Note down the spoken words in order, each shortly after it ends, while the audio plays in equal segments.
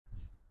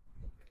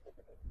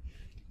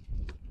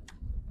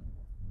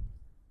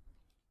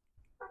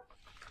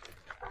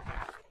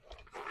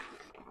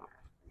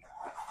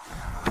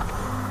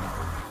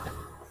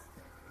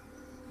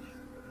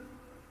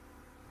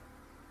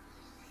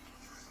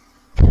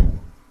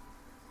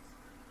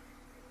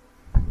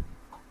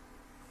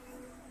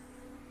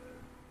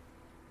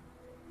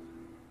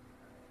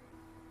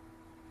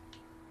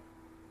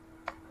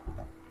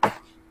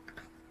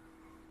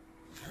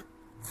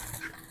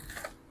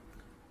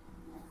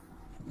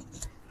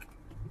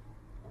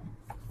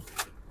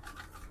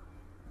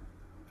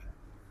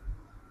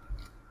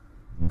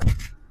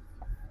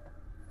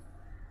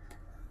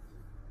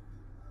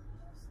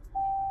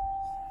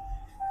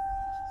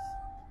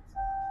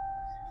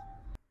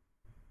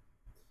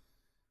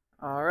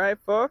All right,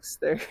 folks,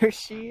 there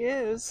she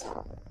is.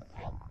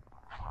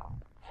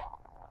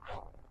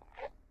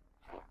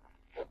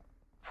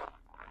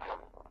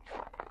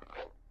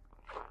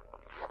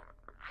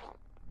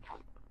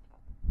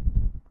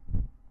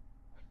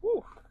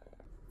 Whew.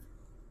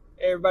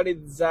 Hey everybody,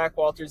 this is Zach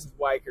Walters of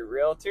Weicker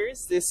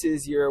Realtors. This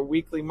is your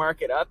weekly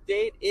market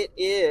update.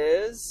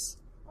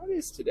 What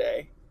is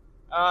today?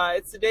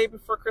 It's the day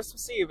before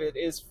Christmas Eve. It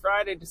is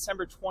Friday,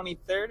 December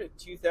 23rd of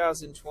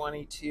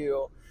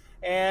 2022.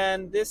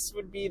 And this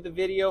would be the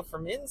video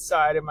from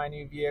inside of my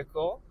new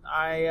vehicle.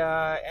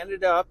 I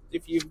ended up,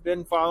 if you've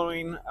been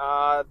following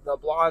the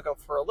blog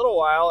for a little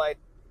while,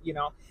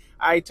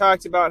 I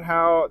talked about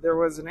how there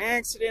was an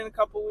accident a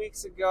couple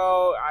weeks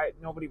ago.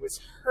 Nobody was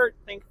hurt,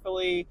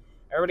 thankfully.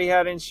 Everybody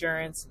had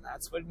insurance, and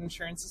that's what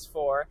insurance is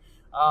for.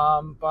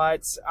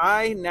 But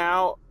I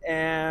now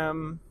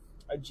am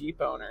a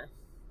Jeep owner,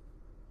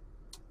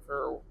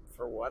 for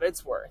what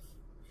it's worth.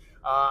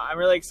 I'm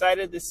really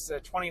excited. This is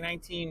a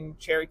 2019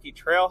 Cherokee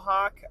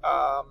Trailhawk.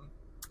 I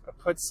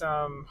put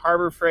some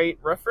Harbor Freight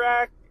roof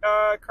rack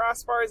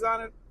crossbars on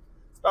it.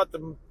 It's about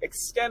the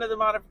extent of the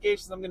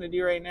modifications I'm going to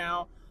do right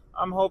now.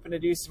 I'm hoping to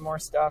do some more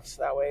stuff,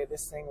 so that way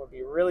this thing would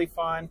be really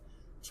fun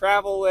to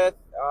travel with,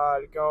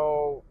 to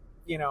go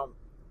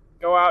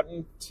out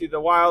into the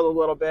wild a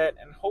little bit,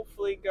 and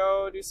hopefully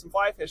go do some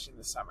fly fishing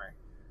this summer.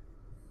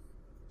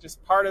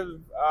 Just part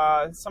of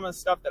some of the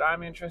stuff that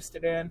I'm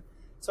interested in.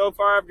 So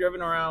far, I've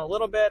driven around a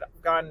little bit.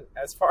 I've gone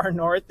as far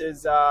north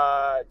as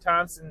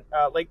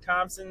Lake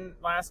Thompson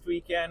last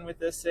weekend with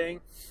this thing.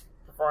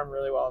 Performed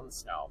really well in the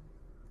snow.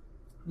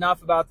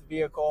 Enough about the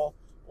vehicle.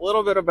 A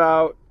little bit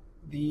about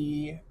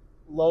the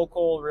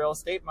local real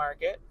estate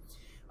market.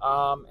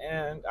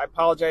 And I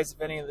apologize if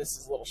any of this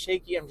is a little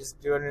shaky. I'm just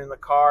doing it in the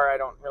car. I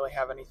don't really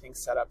have anything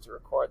set up to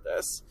record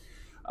this.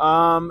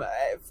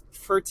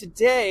 For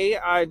today,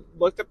 I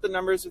looked up the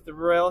numbers with the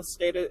Real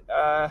Estate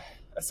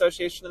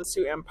Association of the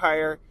Sioux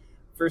Empire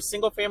for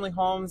single-family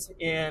homes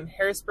in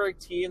Harrisburg,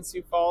 and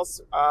Sioux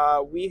Falls.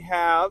 We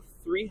have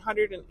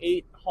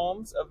 308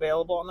 homes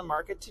available on the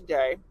market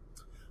today.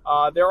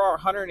 There are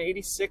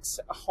 186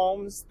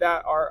 homes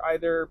that are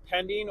either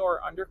pending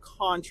or under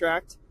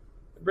contract.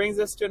 It brings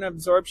us to an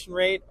absorption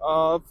rate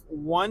of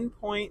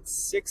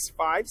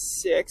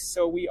 1.656.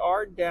 So we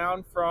are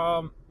down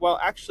from, well,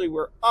 actually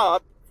we're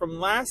up from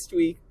last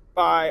week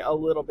by a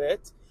little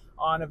bit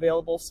on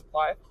available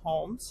supply of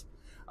homes.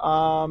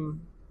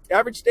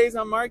 Average days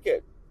on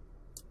market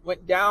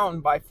went down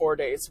by 4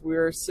 days.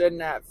 We're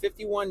sitting at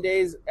 51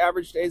 days,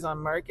 average days on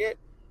market.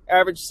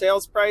 Average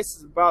sales price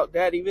is about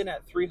dead even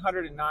at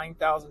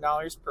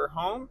 $309,000 per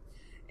home.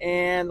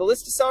 And the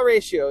list to sell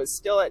ratio is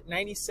still at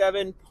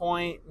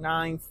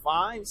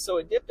 97.95. So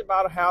it dipped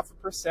about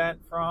 0.5%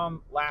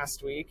 from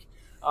last week.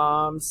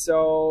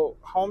 So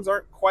homes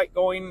aren't quite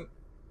going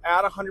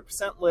at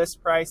 100%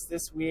 list price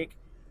this week.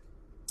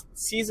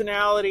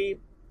 Seasonality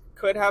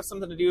could have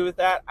something to do with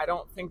that. I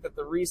don't think that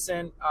the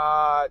recent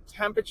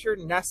temperature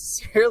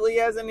necessarily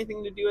has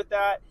anything to do with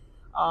that.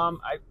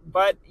 I've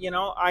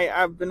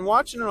been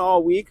watching it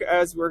all week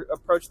as we're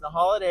approaching the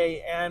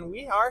holiday, and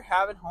we are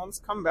having homes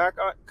come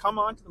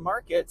onto the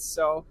market.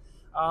 So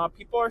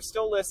people are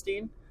still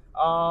listing.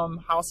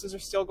 Houses are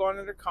still going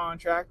under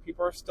contract.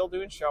 People are still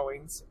doing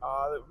showings.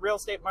 The real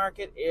estate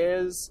market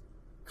is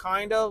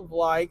kind of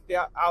like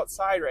the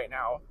outside right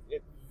now.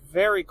 It's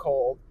very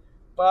cold,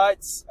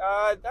 but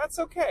that's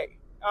okay.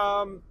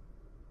 I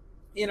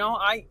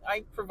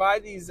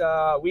provide these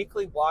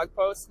weekly blog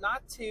posts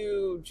not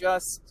to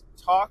just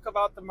talk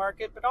about the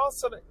market, but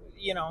also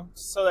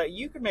so that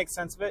you can make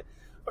sense of it,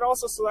 but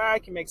also so that I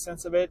can make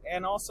sense of it,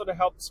 and also to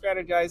help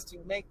strategize to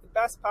make the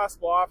best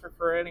possible offer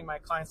for any of my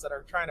clients that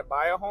are trying to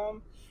buy a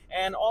home,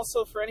 and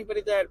also for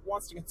anybody that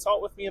wants to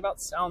consult with me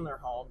about selling their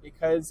home,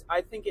 because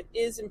I think it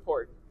is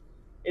important.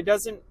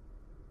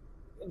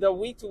 The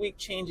week-to-week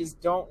changes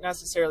don't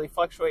necessarily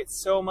fluctuate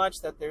so much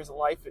that there's a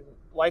life and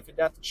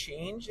death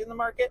change in the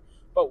market.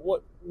 But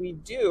what we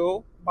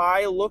do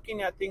by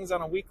looking at things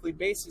on a weekly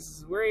basis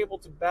is we're able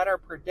to better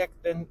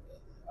predict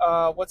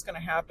what's going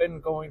to happen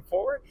going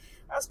forward,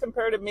 as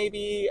compared to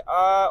maybe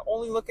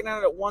only looking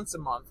at it once a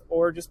month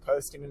or just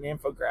posting an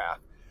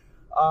infographic.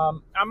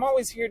 I'm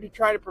always here to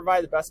try to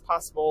provide the best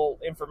possible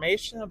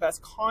information, the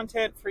best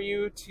content for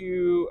you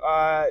to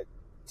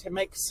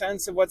make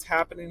sense of what's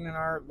happening in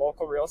our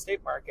local real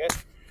estate market.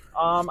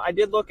 I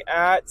did look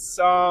at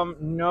some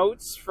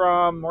notes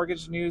from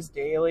Mortgage News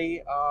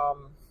Daily.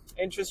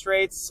 Interest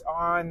rates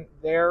on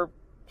their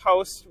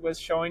post was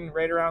showing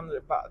right around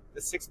about the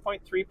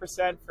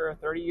 6.3% for a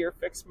 30-year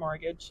fixed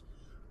mortgage.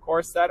 Of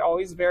course, that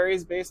always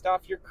varies based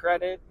off your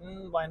credit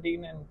and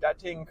lending and debt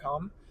to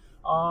income.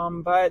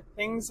 But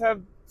things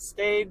have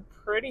stayed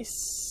pretty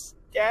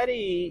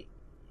steady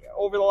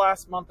over the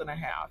last month and a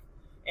half.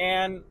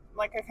 And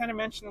like I kind of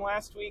mentioned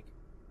last week,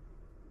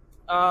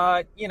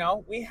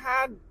 we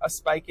had a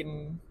spike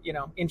in,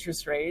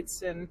 interest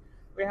rates, and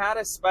we had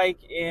a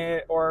spike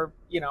in, or,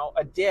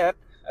 a dip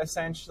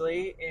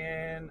essentially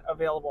in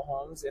available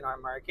homes in our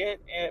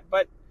market.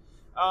 But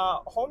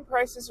home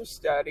prices are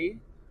steady.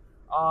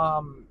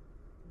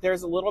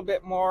 There's a little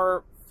bit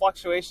more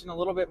fluctuation, a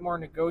little bit more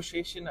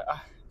negotiation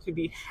to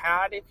be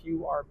had if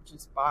you are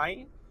just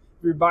buying.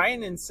 If you're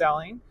buying and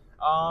selling,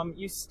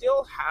 you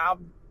still have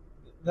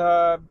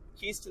the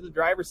keys to the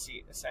driver's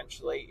seat,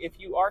 essentially. If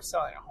you are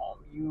selling a home,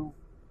 you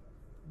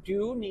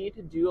do need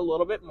to do a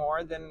little bit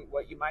more than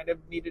what you might have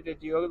needed to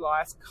do over the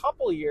last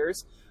couple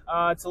years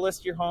to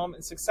list your home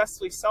and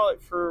successfully sell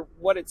it for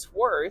what it's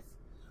worth.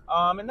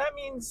 And that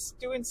means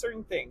doing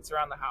certain things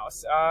around the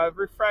house,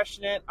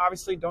 refreshing it.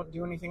 Obviously, don't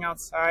do anything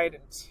outside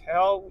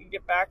until we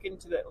get back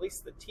into at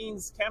least the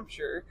teens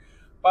temperature.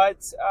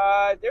 But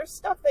there's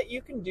stuff that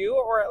you can do,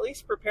 or at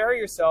least prepare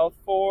yourself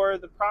for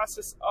the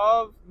process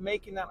of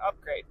making that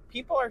upgrade.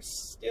 People are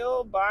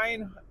still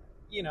buying,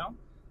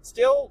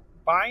 still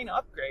buying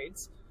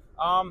upgrades.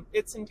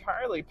 It's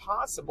entirely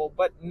possible,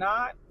 but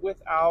not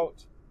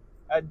without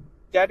a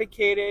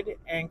dedicated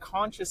and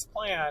conscious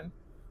plan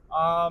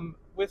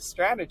with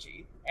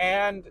strategy.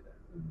 And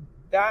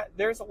that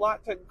there's a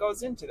lot that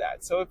goes into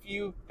that. So if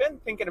you've been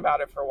thinking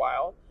about it for a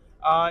while,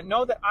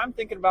 know that I'm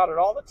thinking about it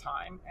all the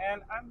time,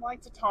 and I'd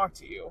like to talk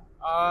to you.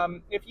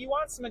 If you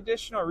want some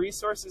additional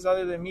resources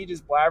other than me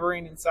just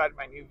blabbering inside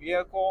my new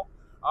vehicle,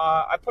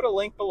 I put a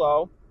link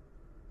below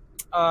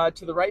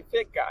to the Right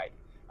Fit Guide.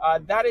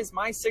 That is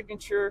my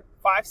signature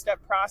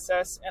 5-step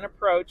process and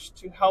approach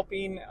to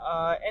helping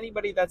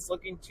anybody that's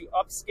looking to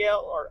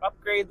upscale or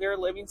upgrade their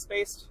living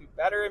space to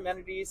better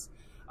amenities,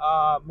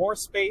 more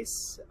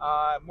space,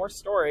 more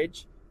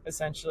storage,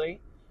 essentially,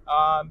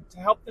 to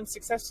help them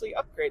successfully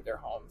upgrade their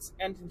homes,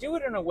 and to do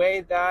it in a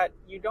way that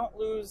you don't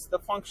lose the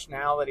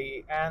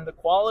functionality and the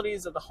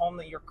qualities of the home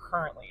that you're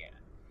currently in.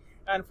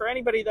 And for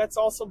anybody that's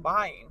also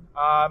buying,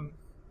 I'm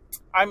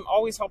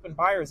always helping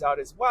buyers out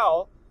as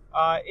well.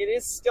 It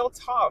is still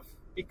tough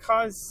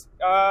because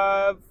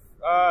of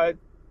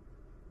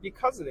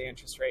the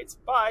interest rates.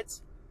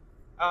 But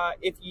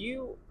if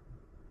you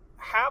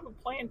have a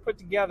plan put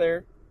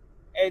together,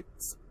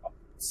 it's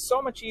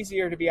so much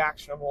easier to be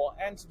actionable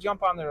and to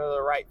jump on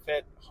the right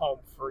fit home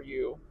for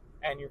you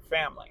and your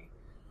family.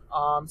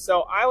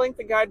 So I linked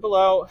the guide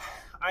below.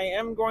 I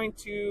am going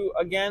to,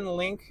 again,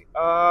 link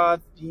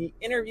the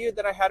interview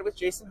that I had with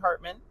Jason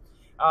Hartman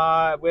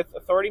with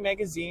Authority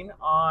Magazine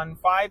on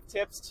 5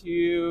 tips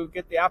to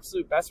get the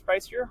absolute best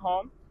price for your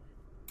home.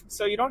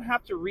 So you don't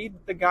have to read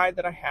the guide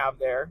that I have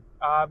there,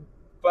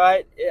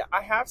 but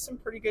I have some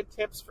pretty good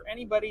tips for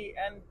anybody,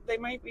 and they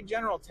might be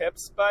general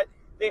tips, but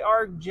they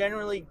are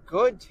generally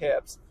good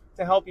tips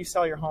to help you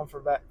sell your home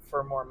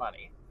for more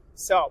money.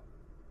 So,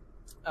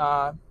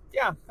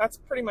 yeah, that's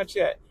pretty much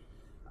it.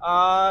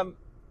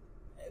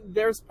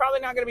 There's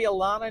probably not going to be a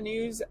lot of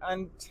news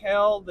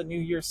until the new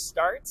year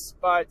starts,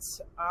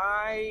 but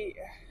I've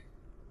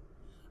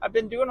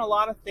been doing a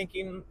lot of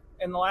thinking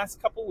in the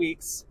last couple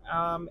weeks,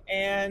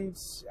 and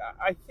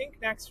I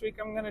think next week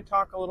I'm going to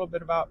talk a little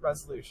bit about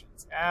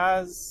resolutions,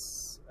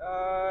 as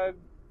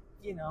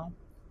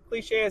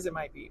cliche as it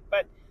might be,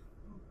 but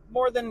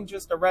more than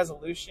just a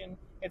resolution,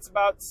 it's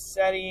about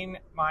setting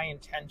my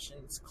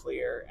intentions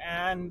clear.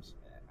 And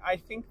I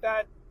think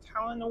that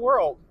telling the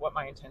world what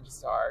my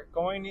intentions are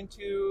going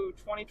into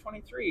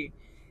 2023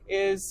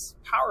 is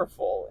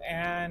powerful,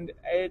 and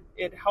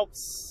it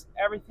helps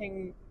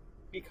everything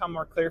become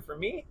more clear for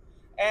me.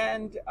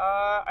 And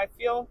I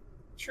feel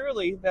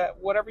truly that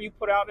whatever you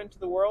put out into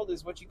the world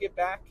is what you get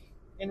back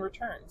in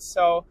return.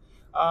 So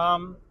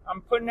I'm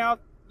putting out,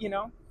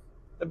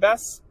 the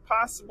best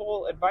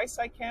possible advice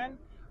I can.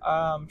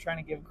 Trying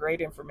to give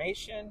great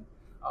information,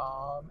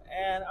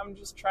 and I'm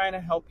just trying to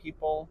help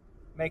people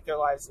make their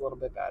lives a little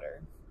bit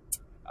better.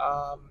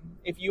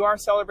 If you are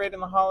celebrating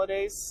the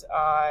holidays,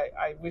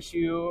 I wish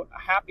you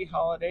happy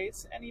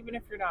holidays, and even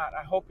if you're not,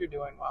 I hope you're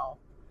doing well.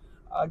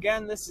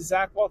 Again, this is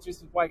Zach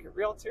Walters with Weichert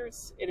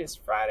Realtors. It is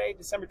Friday,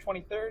 December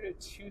 23rd,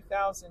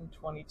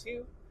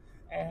 2022,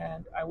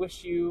 and I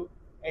wish you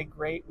a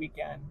great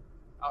weekend.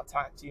 I'll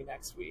talk to you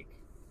next week.